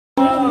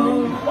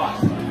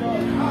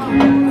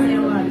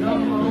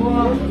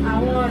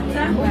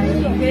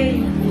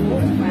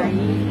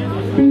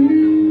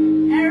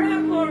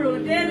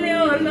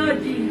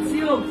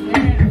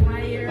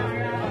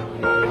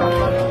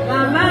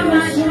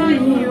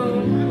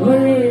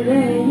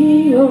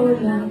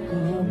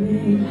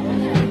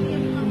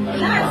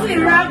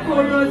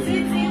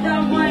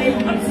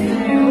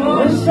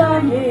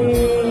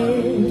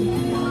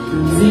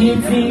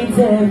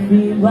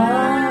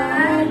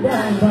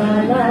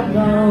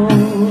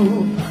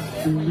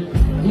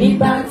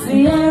ìgbà tí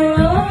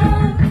ẹ̀rọ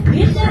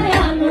iṣẹ́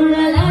ìyanu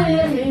rẹ̀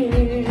láyé mi.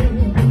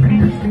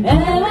 Ẹ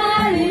wá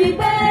rí i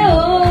pé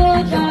ó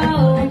já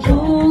ojú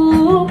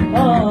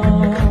pọ̀.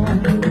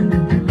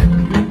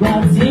 Ìgbà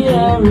tí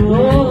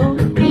ẹ̀rọ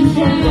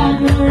iṣẹ́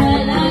ìyanu rẹ̀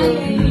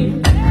láyé mi.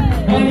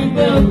 Ẹ̀rí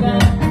pé ó ga,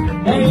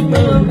 ẹ̀rí pé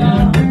ó ga,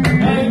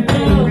 ẹ̀rí pé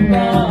ó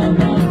ga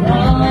bàbá.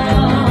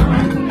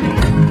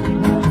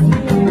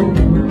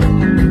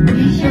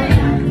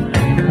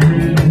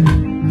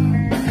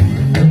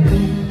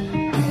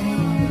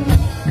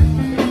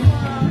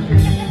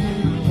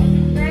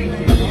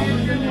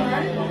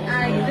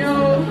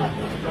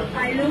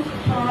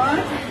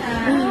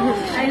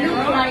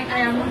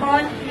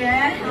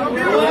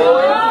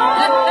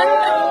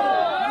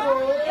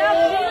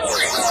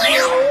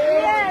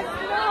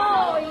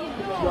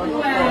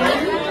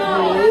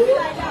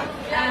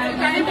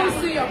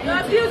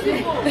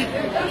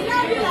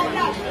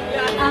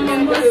 I'm a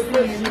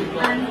Muslim,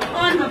 an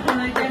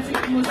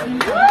unapologetic Muslim.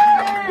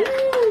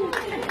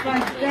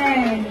 But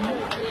then,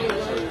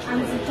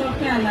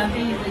 Evag.Tope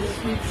Alabi is a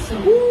sweet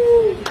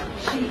soul.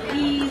 She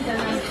is an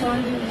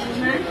outstanding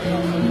woman.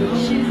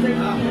 She's a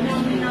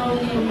phenomenal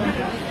woman.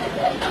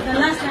 The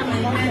last time I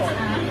met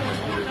her,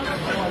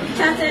 we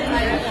chatted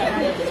like a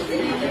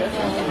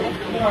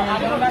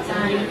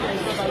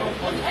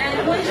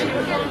and when she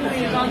informed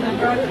me about the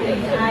birthday,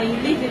 I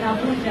live in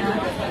Abuja.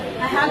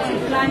 I had to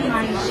plan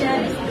my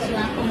schedule to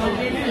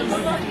accommodate this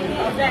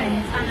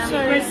event, and I'm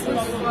grateful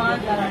to God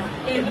that I'm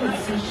able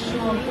to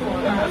show up for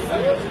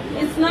her.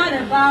 It's not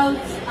about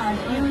her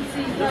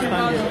beauty, it's not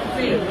about her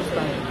faith.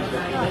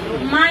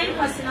 My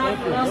personal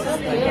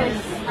philosophy is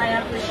I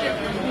appreciate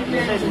the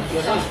women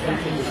with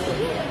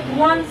substance.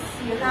 Once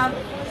you have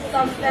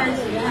substance,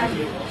 you have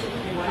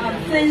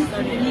things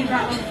to deliver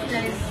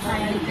upstairs.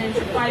 I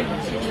identify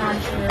with you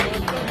naturally.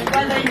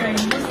 Whether you're a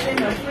Muslim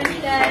or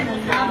Christian or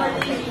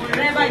Herbalist,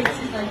 whatever it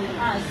is that you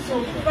are,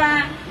 so far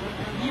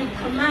you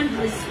command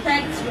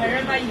respect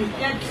wherever you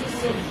get to.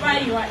 So far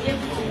you are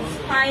able to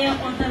inspire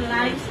other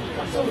lives.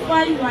 So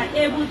far you are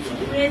able to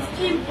create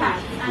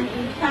impact and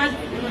impact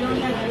the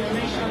younger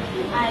generation.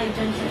 I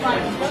identify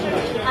with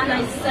you and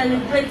I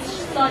celebrate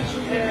such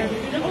women. If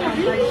you look at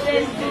my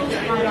Facebook,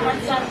 my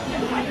WhatsApp,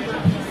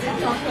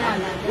 because I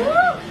love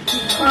her.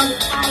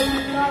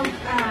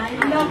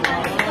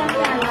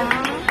 Evag.Tope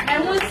Alabi. I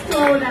once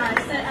told her, I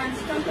said,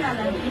 Evag.Tope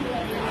Alabi,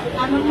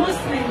 I'm a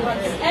Muslim, but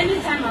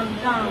anytime I'm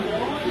down,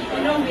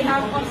 you know, we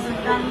have ups and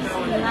downs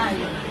in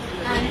life.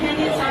 And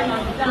anytime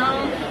I'm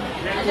down,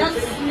 I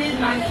just need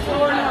my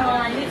phone or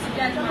I need to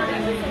get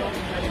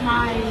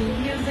my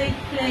music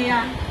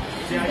player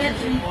to get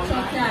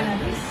Evag.Tope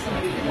Alabi. So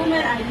the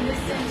moment I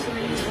listen to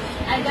it,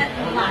 I get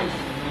life.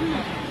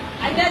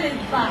 I get it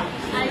back.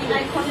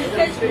 I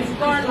communicate with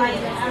God like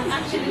I'm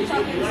actually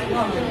talking to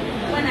God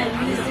when I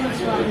listen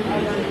to her.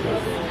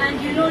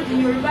 And you know the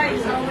Yoruba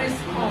is always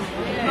called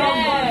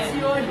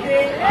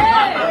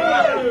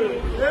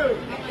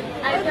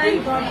I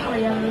thank God for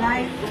your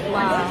life.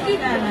 Wow.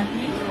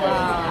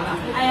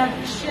 I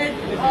appreciate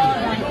all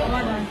that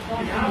God has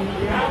done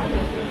for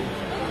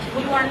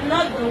you. You are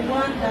not the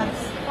one that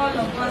all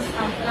of us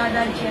have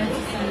gathered here to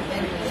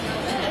celebrate.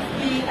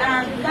 We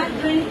are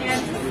gathering here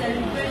to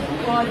celebrate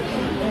God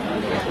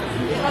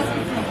because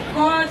it is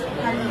God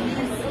that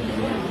lives in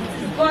you. It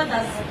is God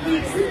that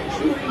speaks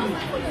through you.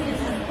 It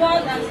is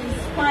God that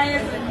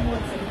inspires and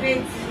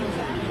motivates you.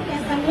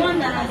 It's the one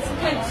that has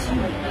kept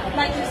you.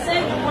 Like you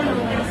said in one of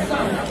your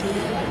songs,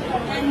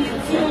 and you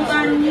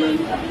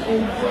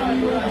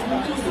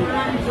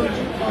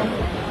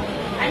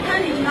I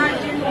can't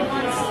imagine what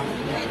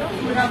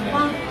would have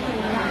gone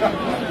through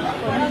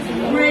God's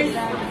grace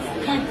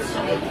kept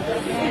you.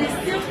 It is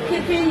still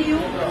keeping you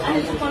and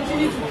it will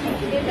continue to keep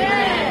you.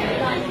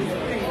 Amen.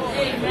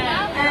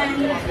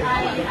 And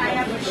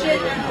I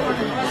appreciate every one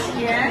of us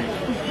here.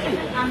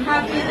 I'm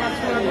happy that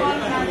we're all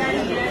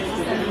gathered here to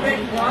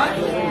celebrate God.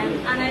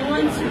 And I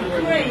want to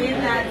pray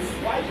that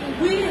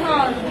we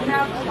all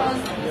have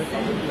cause to be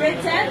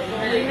celebrated.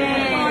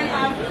 We all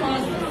have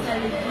cause to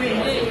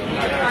celebrate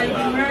by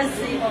the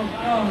mercy of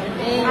God.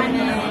 And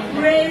His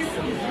grace,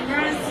 His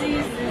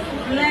mercies, His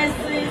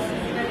blessings,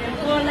 His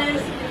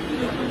benevolence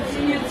will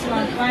continue to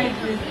abide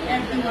with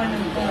every one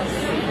of us.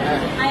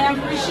 I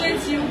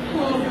appreciate you,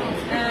 Pope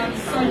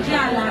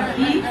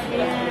Alabi.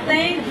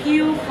 Thank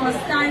you for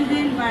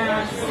standing by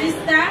our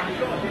sister.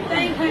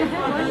 Thank you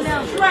for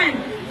the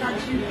strength that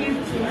you give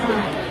to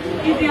her.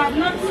 If you have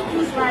not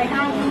stood by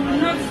her, we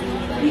will not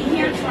be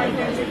here to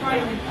identify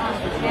with her.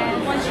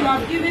 But you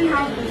have given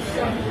her the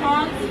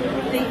support,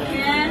 the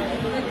care,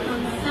 the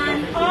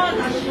concern, all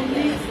that she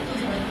needs to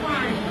be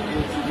fine,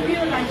 to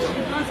feel like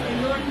she's not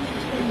alone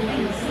in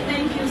this.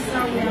 Thank you,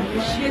 sir. We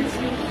appreciate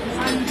you.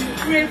 And we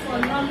pray for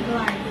long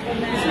life for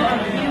the two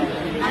of you.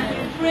 And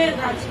we pray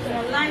that for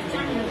your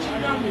lifetime your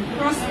children will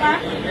prosper.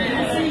 You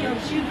will see your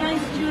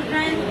children's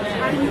children.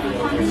 And we will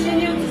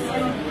continue to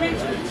celebrate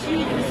with you,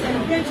 to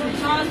celebrate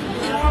with us,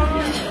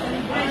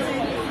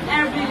 celebrating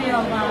every day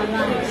of our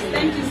lives.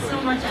 Thank you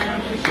so much. I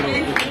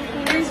appreciate it.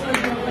 Thanks for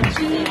the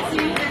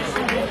opportunity. Thanks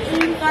for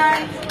the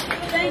invite.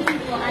 Thank you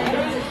for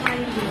having me.